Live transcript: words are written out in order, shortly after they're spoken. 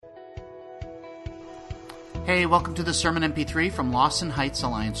Hey, welcome to the Sermon MP3 from Lawson Heights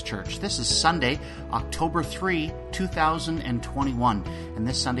Alliance Church. This is Sunday, October 3, 2021. And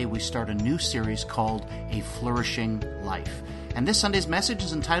this Sunday we start a new series called A Flourishing Life. And this Sunday's message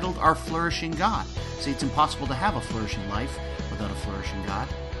is entitled Our Flourishing God. See, it's impossible to have a flourishing life without a flourishing God.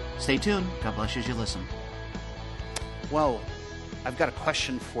 Stay tuned. God bless you as you listen. Well, I've got a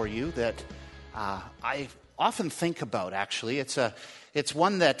question for you that I often think about, actually. It's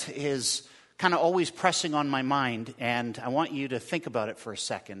one that is kind of always pressing on my mind, and I want you to think about it for a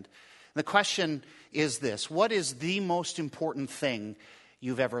second. The question is this: what is the most important thing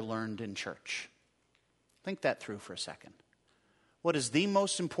you've ever learned in church? Think that through for a second. What is the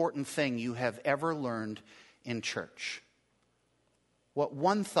most important thing you have ever learned in church? What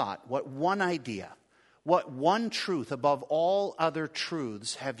one thought, what one idea, what one truth above all other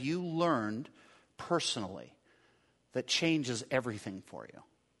truths have you learned personally that changes everything for you?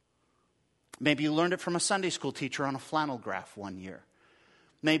 Maybe you learned it from a Sunday school teacher on a flannel graph one year.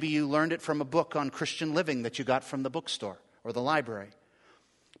 Maybe you learned it from a book on Christian living that you got from the bookstore or the library.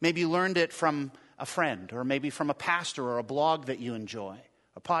 Maybe you learned it from a friend, or maybe from a pastor or a blog that you enjoy,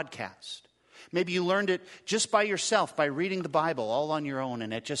 a podcast. Maybe you learned it just by yourself, by reading the Bible all on your own,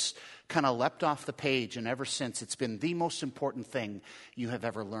 and it just kind of leapt off the page, and ever since it's been the most important thing you have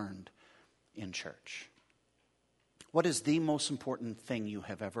ever learned in church. What is the most important thing you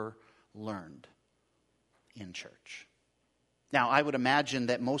have ever learned in church? Now, I would imagine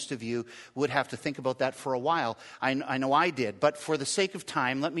that most of you would have to think about that for a while. I know I did. But for the sake of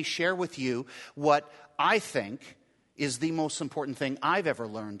time, let me share with you what I think is the most important thing I've ever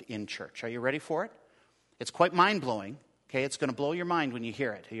learned in church. Are you ready for it? It's quite mind-blowing. Okay, it's going to blow your mind when you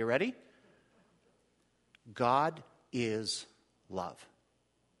hear it. Are you ready? God is love.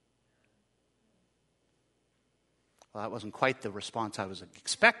 Well, that wasn't quite the response I was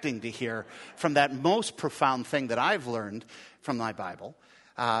expecting to hear from that most profound thing that I've learned from my Bible.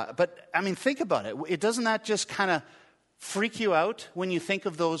 But, I mean, think about it. Doesn't that just kind of freak you out when you think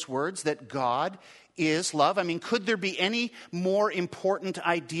of those words, that God is love? I mean, could there be any more important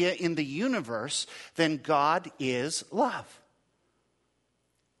idea in the universe than God is love?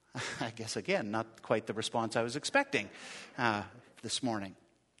 I guess, again, not quite the response I was expecting this morning.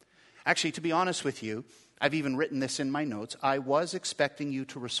 Actually, to be honest with you, I've even written this in my notes. I was expecting you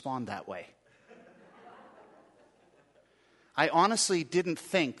to respond that way. I honestly didn't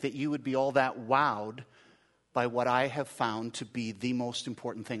think that you would be all that wowed by what I have found to be the most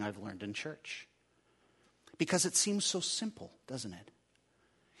important thing I've learned in church. Because it seems so simple, doesn't it?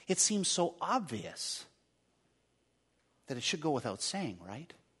 It seems so obvious that it should go without saying,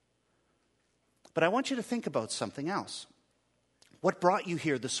 right? But I want you to think about something else. What brought you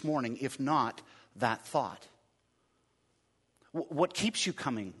here this morning, if not that thought? What keeps you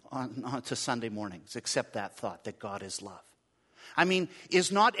coming on to Sunday mornings except that thought, that God is love? I mean,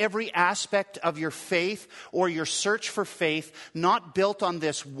 is not every aspect of your faith or your search for faith not built on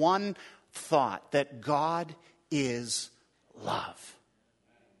this one thought, that God is love?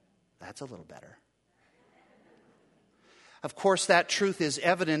 That's a little better. Of course, that truth is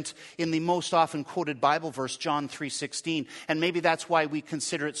evident in the most often quoted Bible verse, John 3:16. And maybe that's why we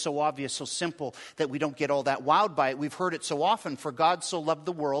consider it so obvious, so simple, that we don't get all that wowed by it. We've heard it so often. For God so loved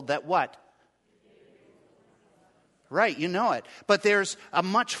the world that what? Right, you know it. But there's a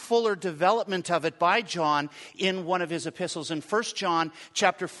much fuller development of it by John in one of his epistles. In 1 John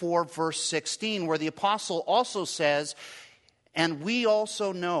chapter 4, verse 16, where the apostle also says, "And we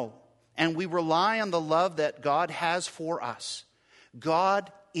also know, and we rely on the love that God has for us.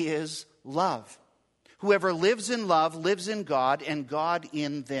 God is love. Whoever lives in love lives in God, and God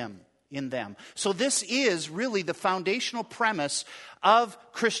in them. So this is really the foundational premise of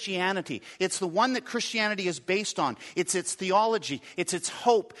Christianity. It's the one that Christianity is based on. It's its theology, it's its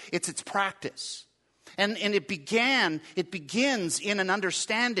hope, it's its practice. And it begins in an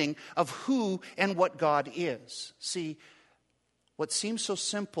understanding of who and what God is. See, what seems so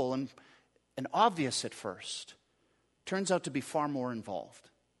simple and obvious at first turns out to be far more involved.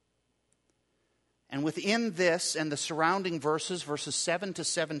 And within this and the surrounding verses 7 to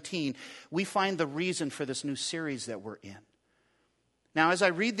 17, we find the reason for this new series that we're in. Now, as I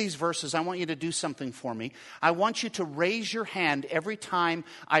read these verses, I want you to do something for me. I want you to raise your hand every time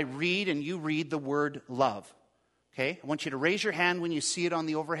I read and you read the word love. Okay? I want you to raise your hand when you see it on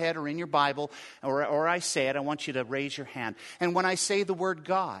the overhead or in your Bible, or I say it. I want you to raise your hand. And when I say the word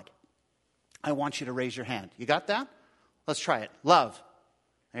God, I want you to raise your hand. You got that? Let's try it. Love.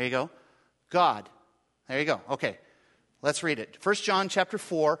 There you go. God. There you go. Okay. Let's read it. 1 John chapter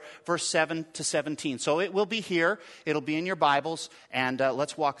 4, verse 7 to 17. So it will be here. It'll be in your Bibles. And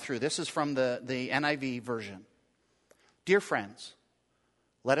let's walk through. This is from the NIV version. Dear friends,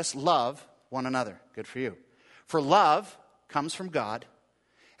 let us love one another. Good for you. For love comes from God,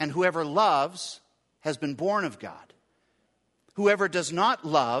 and whoever loves has been born of God. Whoever does not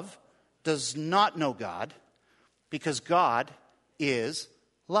love does not know God, because God is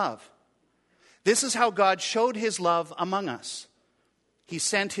love. This is how God showed his love among us. He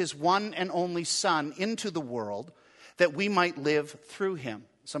sent his one and only Son into the world that we might live through him.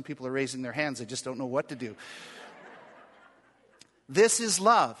 Some people are raising their hands. They just don't know what to do. This is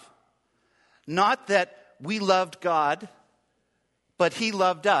love. Not that we loved God, but he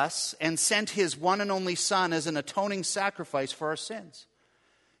loved us and sent his one and only Son as an atoning sacrifice for our sins.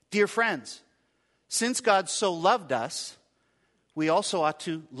 Dear friends, since God so loved us, we also ought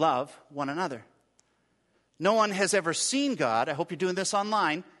to love one another. No one has ever seen God. I hope you're doing this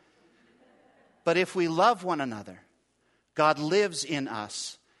online. But if we love one another, God lives in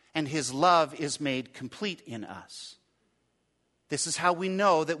us, and his love is made complete in us. This is how we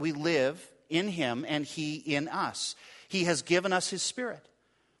know that we live in him and he in us. He has given us his Spirit.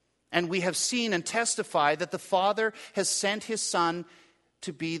 And we have seen and testified that the Father has sent his Son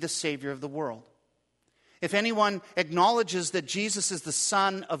to be the Savior of the world. If anyone acknowledges that Jesus is the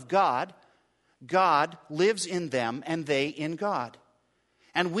Son of God, God lives in them and they in God.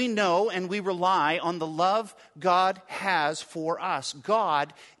 And we know and we rely on the love God has for us.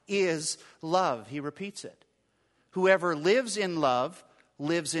 God is love. He repeats it. Whoever lives in love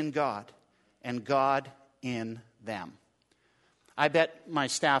lives in God, and God in them. I bet my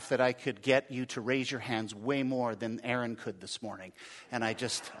staff that I could get you to raise your hands way more than Aaron could this morning. And I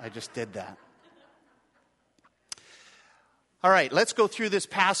just did that. All right, let's go through this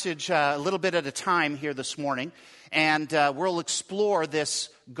passage a little bit at a time here this morning. And we'll explore this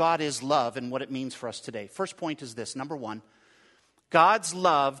God is love and what it means for us today. First point is this. Number one, God's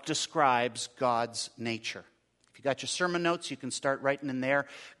love describes God's nature. If you got your sermon notes, you can start writing in there.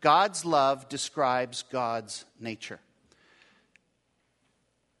 God's love describes God's nature.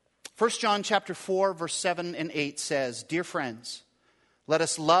 1 John chapter 4, verse 7 and 8 says, Dear friends, let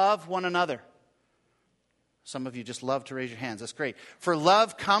us love one another. Some of you just love to raise your hands. That's great. For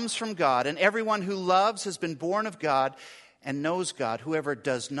love comes from God, and everyone who loves has been born of God and knows God. Whoever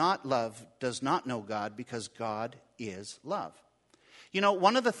does not love does not know God, because God is love. You know,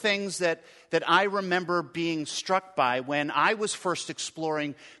 one of the things that I remember being struck by when I was first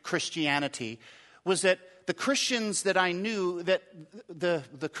exploring Christianity was that the Christians that I knew, that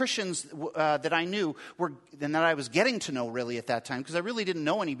the Christians that I knew were, and that I was getting to know really at that time, because I really didn't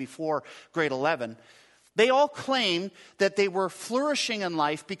know any before grade 11, they all claimed that they were flourishing in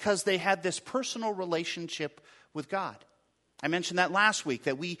life because they had this personal relationship with God. I mentioned that last week,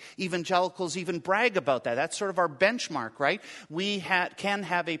 that we evangelicals even brag about that. That's sort of our benchmark, right? We can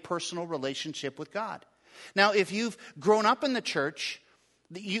have a personal relationship with God. Now, if you've grown up in the church,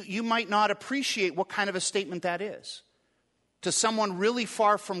 you might not appreciate what kind of a statement that is. To someone really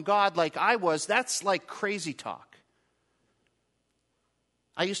far from God like I was, that's like crazy talk.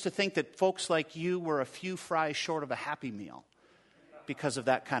 I used to think that folks like you were a few fries short of a Happy Meal because of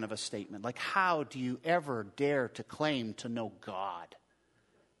that kind of a statement. Like, how do you ever dare to claim to know God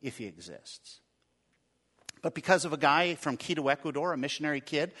if he exists? But because of a guy from Quito, Ecuador, a missionary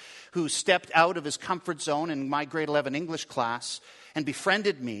kid, who stepped out of his comfort zone in my grade 11 English class and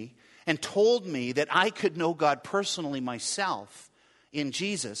befriended me and told me that I could know God personally myself in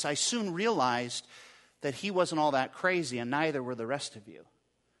Jesus, I soon realized that he wasn't all that crazy, and neither were the rest of you.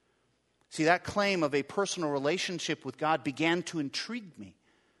 See, that claim of a personal relationship with God began to intrigue me,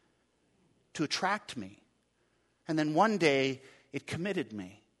 to attract me. And then one day, it committed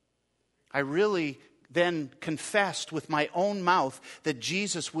me. I really then confessed with my own mouth that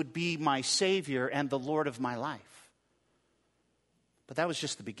Jesus would be my Savior and the Lord of my life. But that was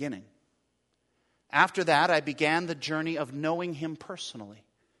just the beginning. After that, I began the journey of knowing him personally.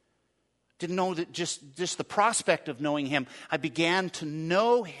 Didn't know that just the prospect of knowing him. I began to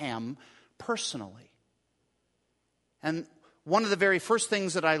know him personally. And one of the very first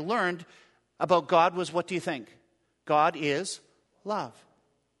things that I learned about God was, what do you think? God is love.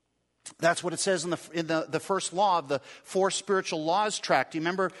 That's what it says in the first law of the 4 spiritual laws tract. Do you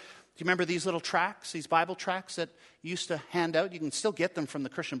remember these little tracts, these Bible tracts that you used to hand out? You can still get them from the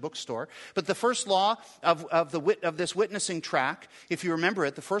Christian bookstore. But the first law of this witnessing tract, if you remember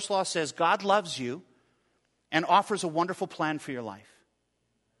it, the first law says God loves you and offers a wonderful plan for your life.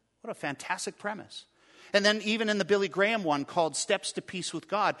 What a fantastic premise. And then even in the Billy Graham one called Steps to Peace with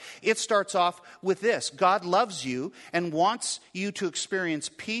God, it starts off with this: God loves you and wants you to experience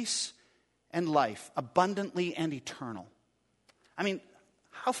peace and life abundantly and eternal. I mean,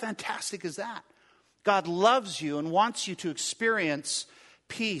 how fantastic is that? God loves you and wants you to experience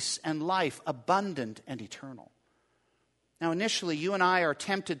peace and life abundant and eternal. Now, initially, you and I are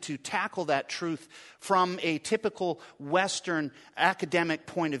tempted to tackle that truth from a typical Western academic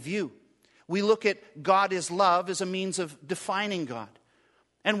point of view. We look at God is love as a means of defining God.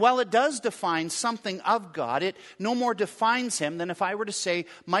 And while it does define something of God, it no more defines him than if I were to say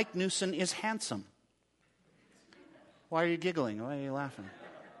Mike Newson is handsome. Why are you giggling? Why are you laughing?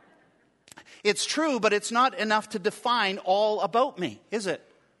 It's true, but it's not enough to define all about me, is it?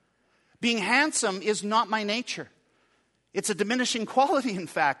 Being handsome is not my nature. It's a diminishing quality, in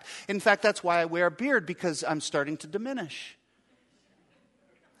fact. In fact, that's why I wear a beard, because I'm starting to diminish.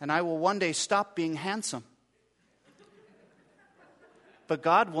 And I will one day stop being handsome. But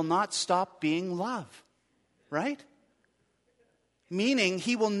God will not stop being love, right? Meaning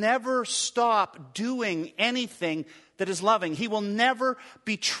he will never stop doing anything that is loving. He will never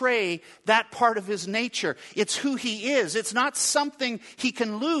betray that part of his nature. It's who he is. It's not something he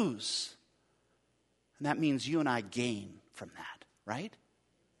can lose. And that means you and I gain from that, right?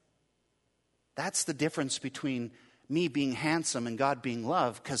 That's the difference between me being handsome and God being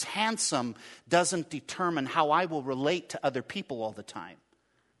love, because handsome doesn't determine how I will relate to other people all the time.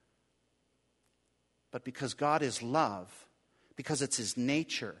 But because God is love, because it's his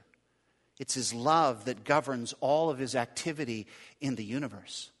nature, it's his love that governs all of his activity in the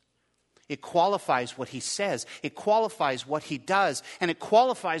universe. It qualifies what he says, it qualifies what he does, and it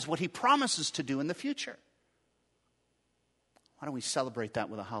qualifies what he promises to do in the future. Why don't we celebrate that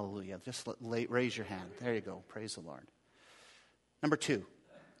with a hallelujah? Just raise your hand. There you go. Praise the Lord. Number two,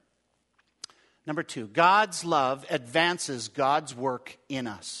 God's love advances God's work in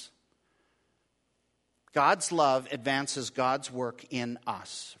us. God's love advances God's work in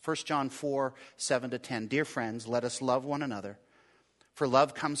us. 1 John 4, 7-10. Dear friends, let us love one another, for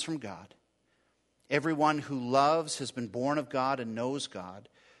love comes from God. Everyone who loves has been born of God and knows God.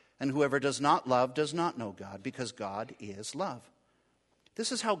 And whoever does not love does not know God, because God is love.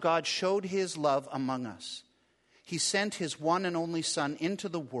 This is how God showed his love among us. He sent his one and only Son into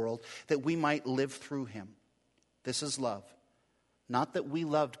the world that we might live through him. This is love. Not that we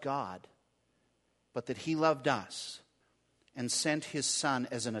loved God, but that he loved us and sent his Son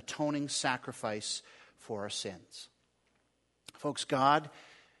as an atoning sacrifice for our sins. Folks, God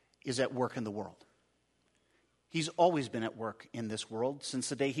is at work in the world. He's always been at work in this world since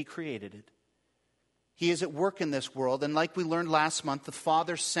the day he created it. He is at work in this world, and like we learned last month, the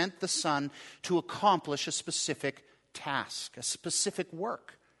Father sent the Son to accomplish a specific task, a specific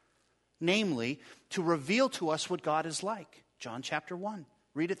work, namely to reveal to us what God is like. John chapter 1,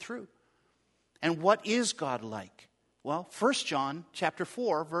 read it through. And what is God like? Well, 1 John chapter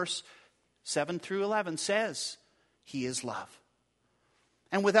 4, verse 7 through 11 says, he is love.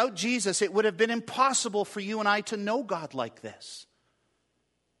 And without Jesus, it would have been impossible for you and I to know God like this.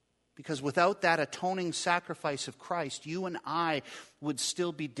 Because without that atoning sacrifice of Christ, you and I would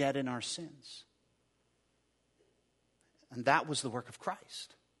still be dead in our sins. And that was the work of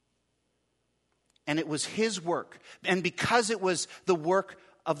Christ. And it was his work. And because it was the work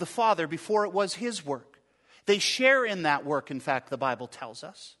of the Father before it was his work, they share in that work, in fact, the Bible tells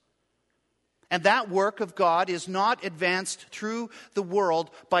us. And that work of God is not advanced through the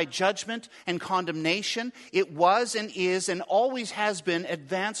world by judgment and condemnation. It was and is and always has been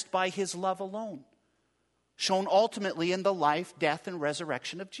advanced by his love alone, shown ultimately in the life, death, and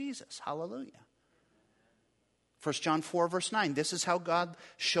resurrection of Jesus. Hallelujah. 1 John 4, verse 9, this is how God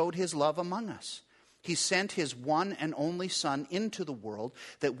showed his love among us. He sent his one and only Son into the world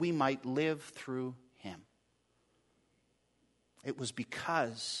that we might live through him. It was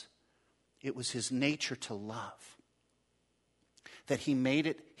because it was his nature to love that he made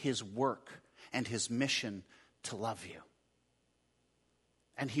it his work and his mission to love you.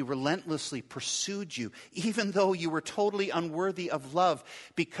 And he relentlessly pursued you, even though you were totally unworthy of love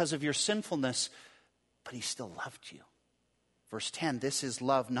because of your sinfulness, but he still loved you. Verse 10, this is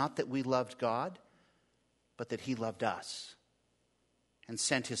love, not that we loved God, but that he loved us and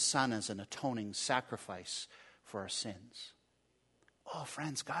sent his Son as an atoning sacrifice for our sins. Oh,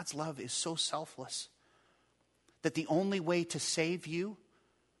 friends, God's love is so selfless that the only way to save you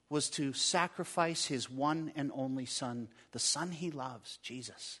was to sacrifice his one and only Son, the Son he loves,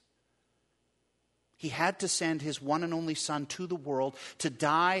 Jesus. He had to send his one and only Son to the world to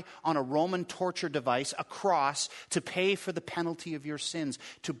die on a Roman torture device, a cross, to pay for the penalty of your sins,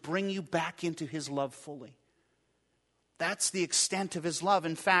 to bring you back into his love fully. That's the extent of his love.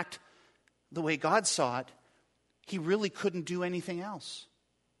 In fact, the way God saw it, he really couldn't do anything else.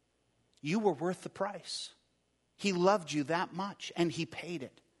 You were worth the price. He loved you that much, and he paid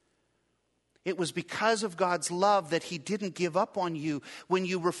it. It was because of God's love that he didn't give up on you when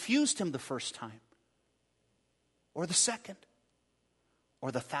you refused him the first time, or the second,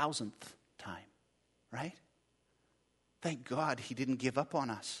 or the 1,000th time, right? Thank God he didn't give up on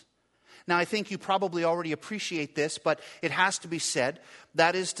us. Now, I think you probably already appreciate this, but it has to be said.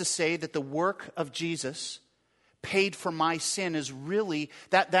 That is to say that the work of Jesus paid for my sin is really,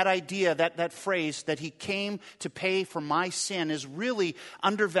 that idea, that phrase, that he came to pay for my sin, is really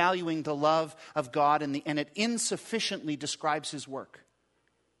undervaluing the love of God, and it insufficiently describes his work.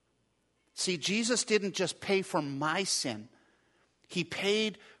 See, Jesus didn't just pay for my sin. He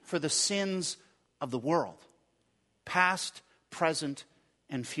paid for the sins of the world, past, present,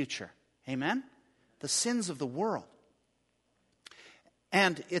 and future. Amen? The sins of the world.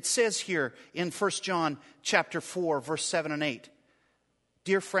 And it says here in 1 John chapter 4, verse 7 and 8,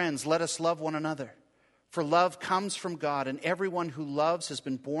 "Dear friends, let us love one another. For love comes from God, and everyone who loves has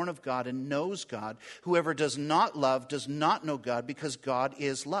been born of God and knows God. Whoever does not love does not know God, because God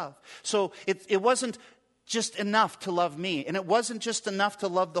is love." So it wasn't just enough to love me, and it wasn't just enough to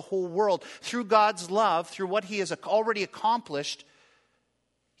love the whole world. Through God's love, through what he has already accomplished,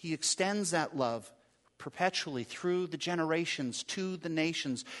 he extends that love perpetually through the generations to the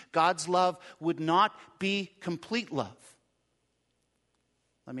nations. God's love would not be complete love.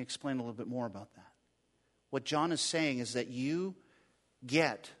 Let me explain a little bit more about that. What John is saying is that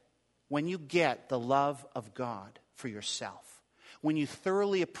when you get the love of God for yourself, when you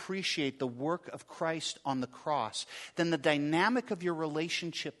thoroughly appreciate the work of Christ on the cross, then the dynamic of your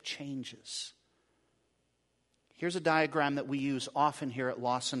relationship changes. Here's a diagram that we use often here at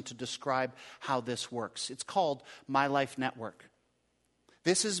Lawson to describe how this works. It's called My Life Network.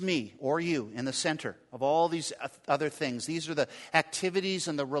 This is me or you in the center of all these other things. These are the activities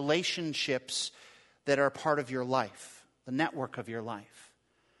and the relationships that are part of your life, the network of your life.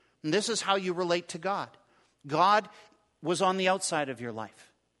 And this is how you relate to God. God was on the outside of your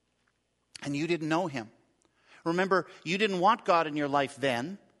life, and you didn't know him. Remember, you didn't want God in your life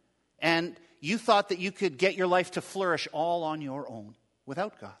then, and you thought that you could get your life to flourish all on your own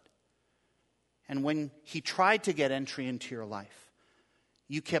without God. And when he tried to get entry into your life,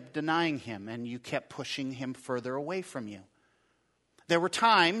 you kept denying him, and you kept pushing him further away from you. There were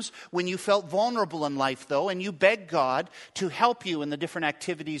times when you felt vulnerable in life, though, and you begged God to help you in the different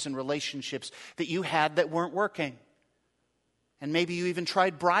activities and relationships that you had that weren't working. And maybe you even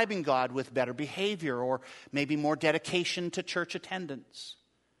tried bribing God with better behavior, or maybe more dedication to church attendance.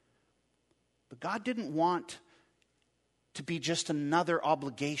 But God didn't want to be just another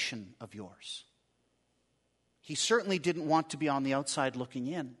obligation of yours. He certainly didn't want to be on the outside looking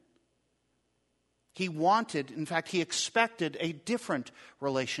in. He wanted, in fact, he expected a different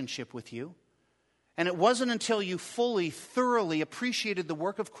relationship with you. And it wasn't until you fully, thoroughly appreciated the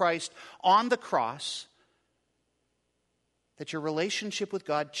work of Christ on the cross that your relationship with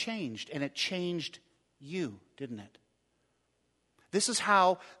God changed. And it changed you, didn't it? This is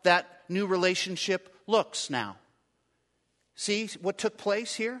how that new relationship looks now. See what took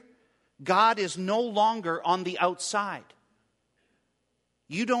place here? God is no longer on the outside.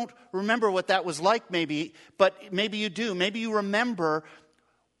 You don't remember what that was like maybe, but maybe you do. Maybe you remember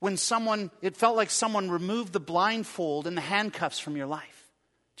when it felt like someone removed the blindfold and the handcuffs from your life.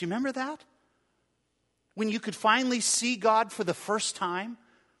 Do you remember that? When you could finally see God for the first time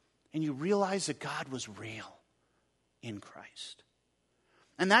and you realized that God was real in Christ.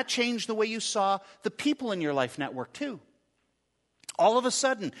 And that changed the way you saw the people in your life network too. All of a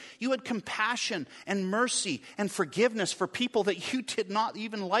sudden, you had compassion and mercy and forgiveness for people that you did not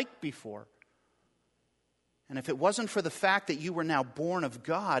even like before. And if it wasn't for the fact that you were now born of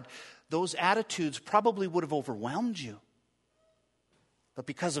God, those attitudes probably would have overwhelmed you. But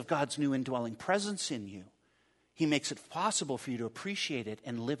because of God's new indwelling presence in you, he makes it possible for you to appreciate it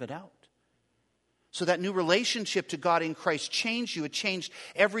and live it out. So that new relationship to God in Christ changed you. It changed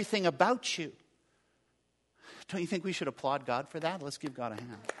everything about you. Don't you think we should applaud God for that? Let's give God a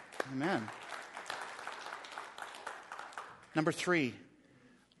hand. Amen. Number 3,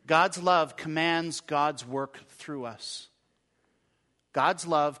 God's love commands God's work through us. God's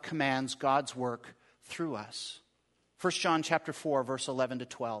love commands God's work through us. 1 John chapter 4, verse 11 to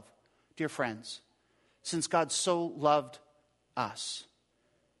 12. Dear friends, since God so loved us,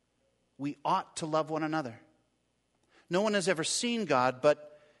 we ought to love one another. No one has ever seen God,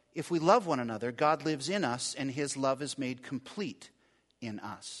 but if we love one another, God lives in us, and his love is made complete in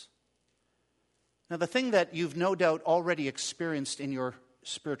us. Now, the thing that you've no doubt already experienced in your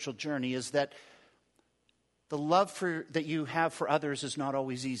spiritual journey is that the love that you have for others is not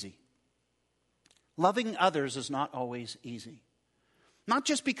always easy. Loving others is not always easy. Not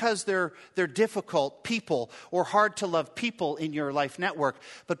just because they're difficult people or hard to love people in your life network,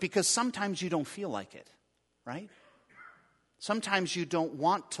 but because sometimes you don't feel like it, right? Sometimes you don't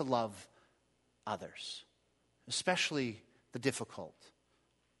want to love others, especially the difficult,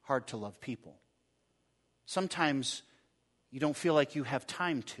 hard to love people. Sometimes you don't feel like you have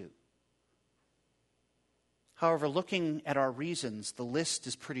time to. However, looking at our reasons, the list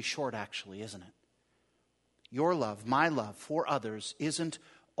is pretty short actually, isn't it? Your love, my love for others isn't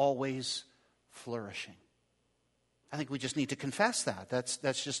always flourishing. I think we just need to confess that.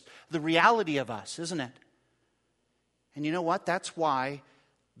 That's just the reality of us, isn't it? And you know what? That's why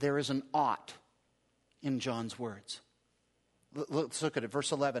there is an ought in John's words. Let's look at it.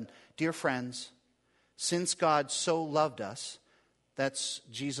 Verse 11. Dear friends, since God so loved us, that's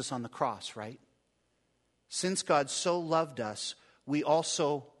Jesus on the cross, right? Since God so loved us, we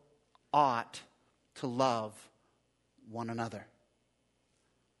also ought to love one another.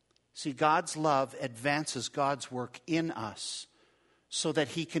 See, God's love advances God's work in us so that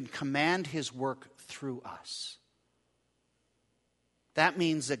he can command his work through us. That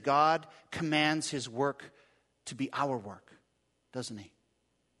means that God commands his work to be our work, doesn't he?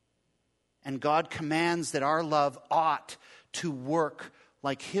 And God commands that our love ought to work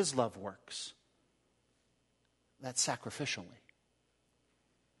like his love works. That's sacrificially.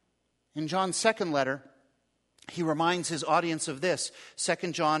 In John's second letter, he reminds his audience of this.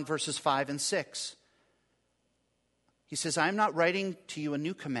 2 John verses 5 and 6. He says, I am not writing to you a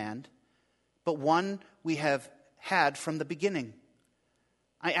new command, but one we have had from the beginning.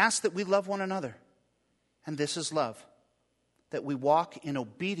 I ask that we love one another. And this is love, that we walk in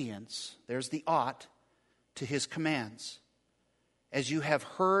obedience, there's the ought, to his commands. As you have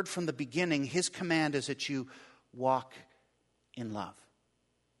heard from the beginning, his command is that you walk in love.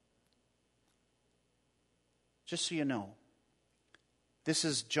 Just so you know, this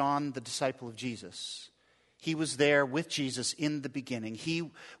is John, the disciple of Jesus. He was there with Jesus in the beginning.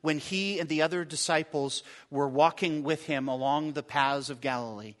 When he and the other disciples were walking with him along the paths of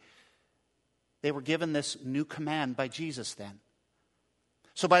Galilee, they were given this new command by Jesus then.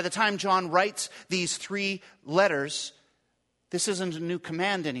 So by the time John writes these 3 letters, this isn't a new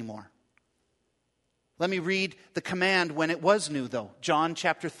command anymore. Let me read the command when it was new, though. John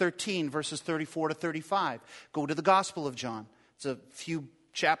chapter 13, verses 34 to 35. Go to the Gospel of John. It's a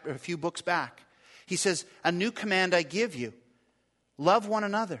few books back. He says, a new command I give you. Love one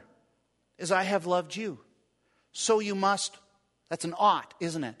another as I have loved you. So you must, that's an ought,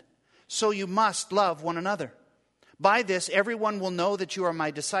 isn't it? So you must love one another. By this, everyone will know that you are my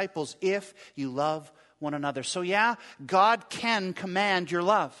disciples if you love one another. So yeah, God can command your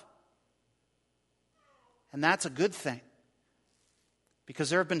love. And that's a good thing. Because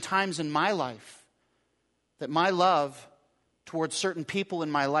there have been times in my life that my love towards certain people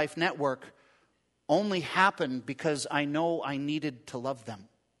in my life network only happened because I know I needed to love them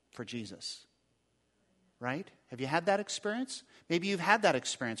for Jesus. Right? Have you had that experience? Maybe you've had that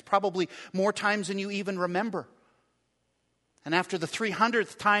experience. Probably more times than you even remember. And after the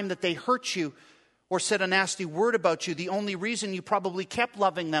 300th time that they hurt you or said a nasty word about you, the only reason you probably kept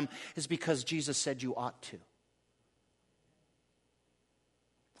loving them is because Jesus said you ought to.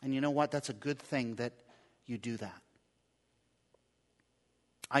 And you know what? That's a good thing that you do that.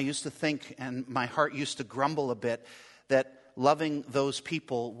 I used to think, and my heart used to grumble a bit, that loving those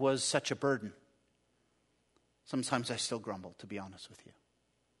people was such a burden. Sometimes I still grumble, to be honest with you.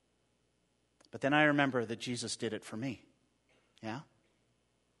 But then I remember that Jesus did it for me. Yeah?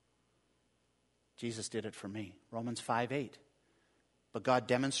 Jesus did it for me. Romans 5:8. But God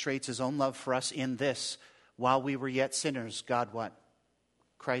demonstrates his own love for us in this. While we were yet sinners, God what?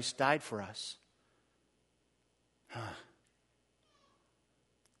 Christ died for us.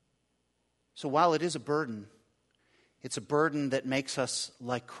 So while it is a burden, it's a burden that makes us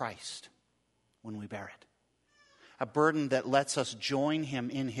like Christ when we bear it. A burden that lets us join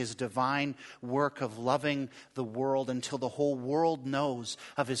him in his divine work of loving the world until the whole world knows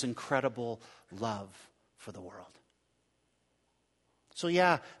of his incredible love for the world. So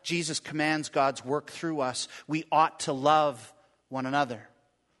yeah, Jesus commands God's work through us. We ought to love one another.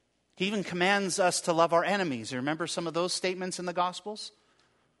 He even commands us to love our enemies. You remember some of those statements in the Gospels?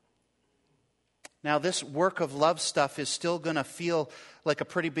 Now, this work of love stuff is still going to feel like a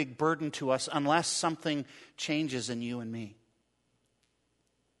pretty big burden to us unless something changes in you and me.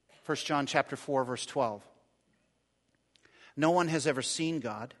 1 John chapter 4, verse 12. No one has ever seen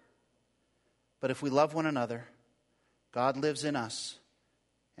God, but if we love one another, God lives in us,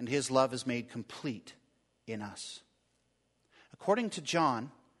 and his love is made complete in us. According to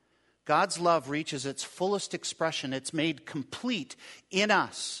John, God's love reaches its fullest expression. It's made complete in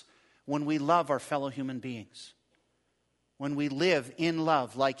us when we love our fellow human beings. When we live in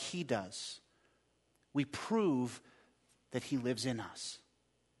love like he does, we prove that he lives in us.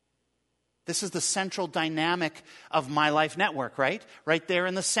 This is the central dynamic of My Life Network, right? Right there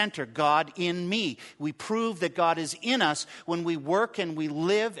in the center, God in me. We prove that God is in us when we work and we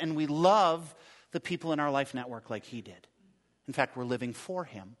live and we love the people in our life network like he did. In fact, we're living for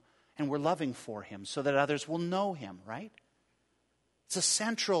him and we're loving for him so that others will know him, right? It's a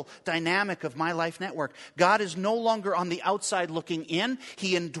central dynamic of My Life Network. God is no longer on the outside looking in.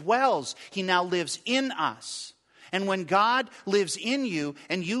 He indwells. He now lives in us. And when God lives in you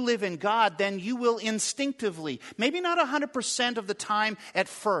and you live in God, then you will instinctively, maybe not 100% of the time at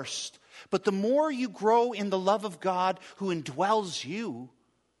first, but the more you grow in the love of God who indwells you,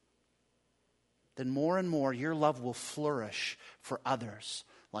 then more and more your love will flourish for others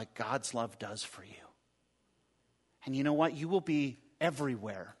like God's love does for you. And you know what? You will be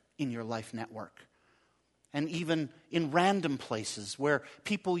everywhere in your life network. And even in random places where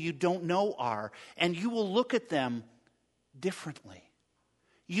people you don't know are. And you will look at them differently.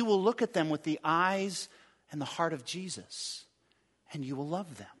 You will look at them with the eyes and the heart of Jesus. And you will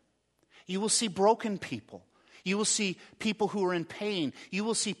love them. You will see broken people. You will see people who are in pain. You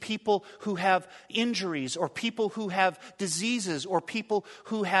will see people who have injuries or people who have diseases or people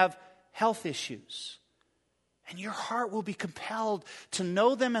who have health issues. And your heart will be compelled to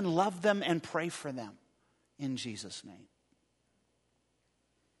know them and love them and pray for them in Jesus' name.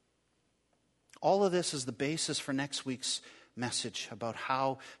 All of this is the basis for next week's message about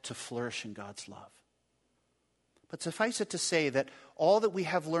how to flourish in God's love. But suffice it to say that all that we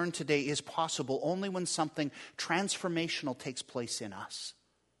have learned today is possible only when something transformational takes place in us.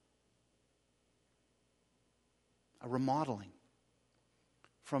 A remodeling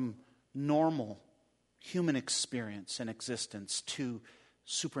from normal human experience and existence to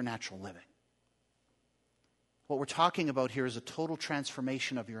supernatural living. What we're talking about here is a total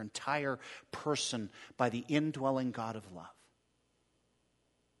transformation of your entire person by the indwelling God of love.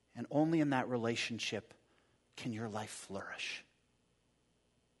 And only in that relationship can your life flourish.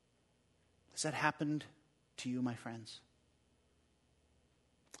 Has that happened to you, my friends?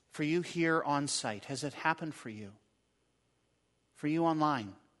 For you here on site, has it happened for you? For you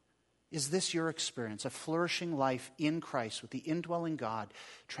online, is this your experience, a flourishing life in Christ with the indwelling God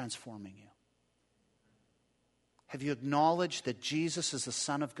transforming you? Have you acknowledged that Jesus is the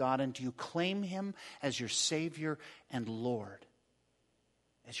Son of God, and do you claim him as your Savior and Lord,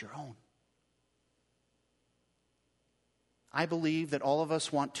 as your own? I believe that all of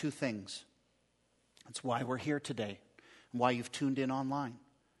us want two things. That's why we're here today and why you've tuned in online.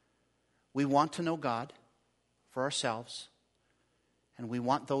 We want to know God for ourselves, and we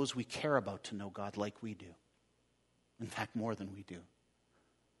want those we care about to know God like we do. In fact, more than we do.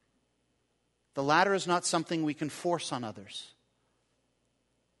 The latter is not something we can force on others,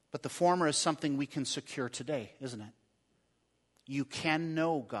 but the former is something we can secure today, isn't it? You can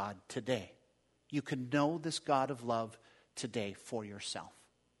know God today. You can know this God of love today for yourself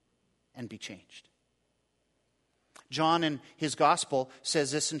and be changed. John in his gospel says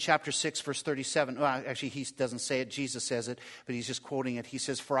this in chapter 6, verse 37. Well, actually, he doesn't say it. Jesus says it, but he's just quoting it. He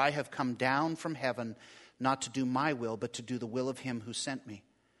says, "For I have come down from heaven not to do my will, but to do the will of him who sent me.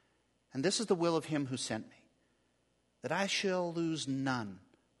 And this is the will of him who sent me, that I shall lose none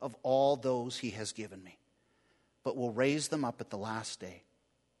of all those he has given me, but will raise them up at the last day.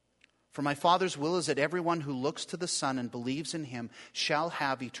 For my Father's will is that everyone who looks to the Son and believes in him shall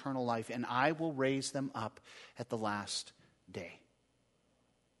have eternal life, and I will raise them up at the last day."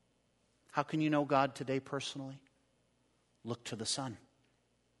 How can you know God today personally? Look to the Son.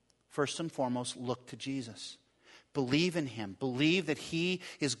 First and foremost, look to Jesus. Believe in him. Believe that he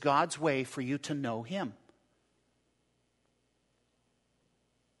is God's way for you to know him.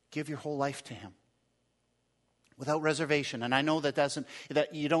 Give your whole life to him without reservation. And I know that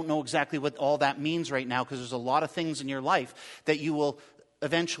you don't know exactly what all that means right now, because there's a lot of things in your life that you will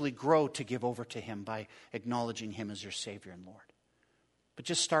eventually grow to give over to him by acknowledging him as your Savior and Lord. But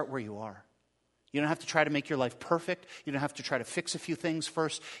just start where you are. You don't have to try to make your life perfect. You don't have to try to fix a few things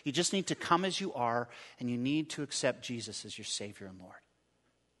first. You just need to come as you are, and you need to accept Jesus as your Savior and Lord.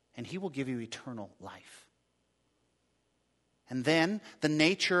 and He will give you eternal life. And then the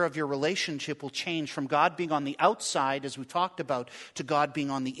nature of your relationship will change from God being on the outside, as we talked about, to God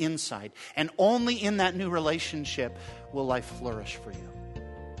being on the inside. And only in that new relationship will life flourish for you.